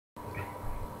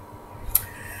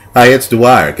Hi, it's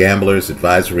Dwyer,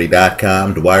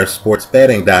 gamblersadvisory.com,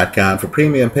 dwyersportsbetting.com. For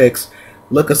premium picks,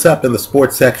 look us up in the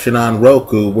sports section on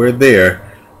Roku. We're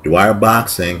there, Dwyer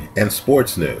Boxing and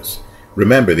Sports News.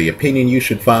 Remember, the opinion you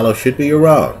should follow should be your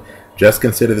own. Just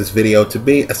consider this video to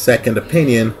be a second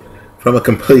opinion from a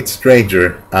complete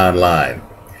stranger online.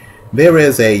 There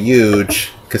is a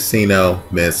huge casino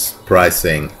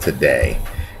mispricing today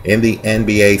in the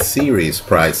NBA series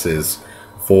prices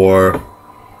for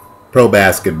pro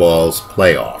basketball's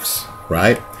playoffs,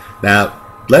 right? Now,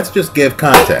 let's just give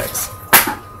context.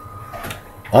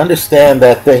 Understand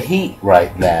that the Heat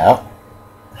right now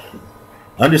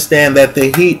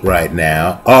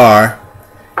are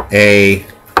a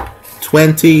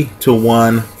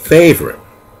 20-1 favorite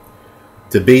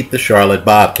to beat the Charlotte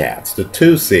Bobcats. The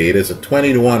 2 seed is a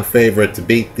 20-1 favorite to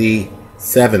beat the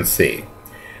 7 seed.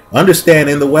 Understand,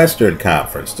 in the Western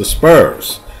Conference, the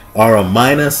Spurs are a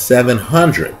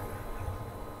 -700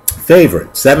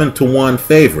 favorite, 7-1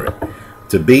 favorite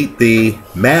to beat the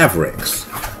Mavericks,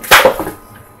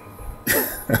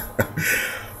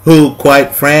 who,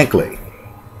 quite frankly,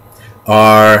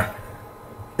 are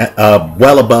a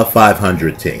well above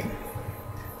 500 team.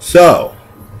 So,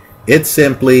 it's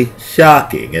simply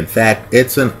shocking. In fact,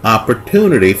 it's an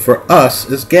opportunity for us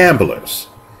as gamblers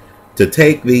to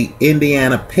take the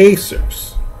Indiana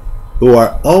Pacers, who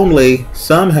are only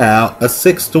somehow a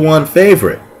 6-1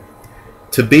 favorite,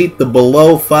 to beat the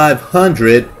below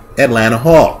 500 Atlanta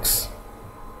Hawks.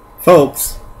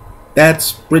 Folks,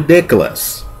 that's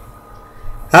ridiculous.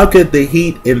 How could the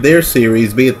Heat in their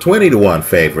series be a 20-1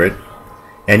 favorite,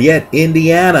 and yet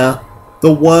Indiana,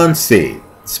 the 1 seed,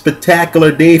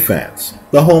 spectacular defense,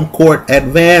 the home court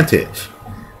advantage,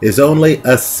 is only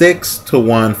a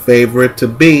 6-1 favorite to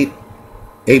beat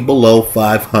a below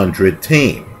 500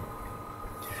 team?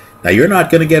 Now, you're not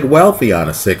going to get wealthy on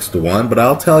a 6-1, but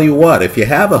I'll tell you what, if you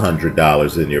have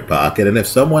 $100 in your pocket, and if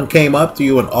someone came up to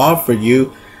you and offered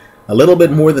you a little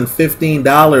bit more than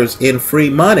 $15 in free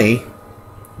money,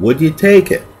 would you take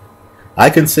it?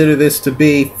 I consider this to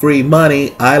be free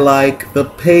money. I like the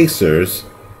Pacers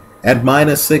at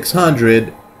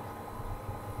 -600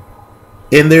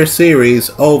 in their series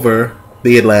over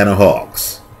the Atlanta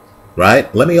Hawks,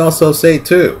 right? Let me also say,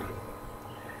 too,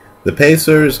 the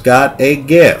Pacers got a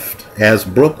gift as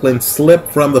Brooklyn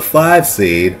slipped from the 5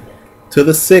 seed to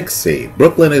the 6 seed.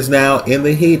 Brooklyn is now in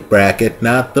the Heat bracket,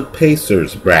 not the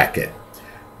Pacers bracket.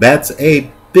 That's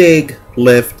a big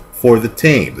lift for the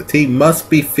team. The team must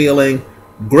be feeling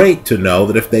great to know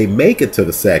that if they make it to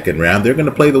the second round, they're going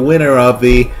to play the winner of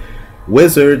the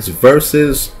Wizards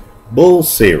versus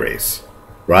Bulls series,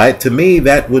 right? To me,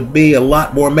 that would be a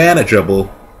lot more manageable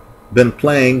than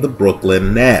playing the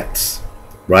Brooklyn Nets.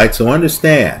 Right, so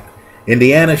understand,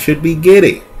 Indiana should be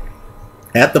giddy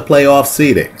at the playoff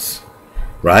seedings,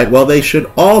 right? Well, they should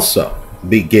also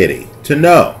be giddy to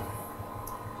know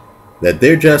that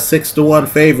they're just 6-1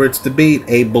 favorites to beat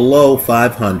a below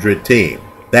 500 team.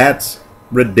 That's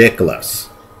ridiculous.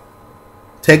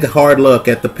 Take a hard look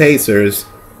at the Pacers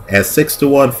as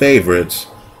 6-1 favorites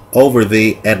over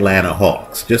the Atlanta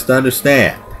Hawks. Just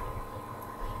understand,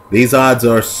 these odds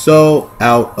are so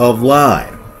out of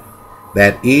line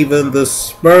that even the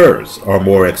Spurs are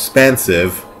more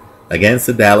expensive against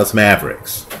the Dallas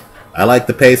Mavericks. I like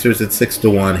the Pacers at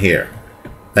 6-1 here.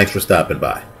 Thanks for stopping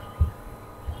by.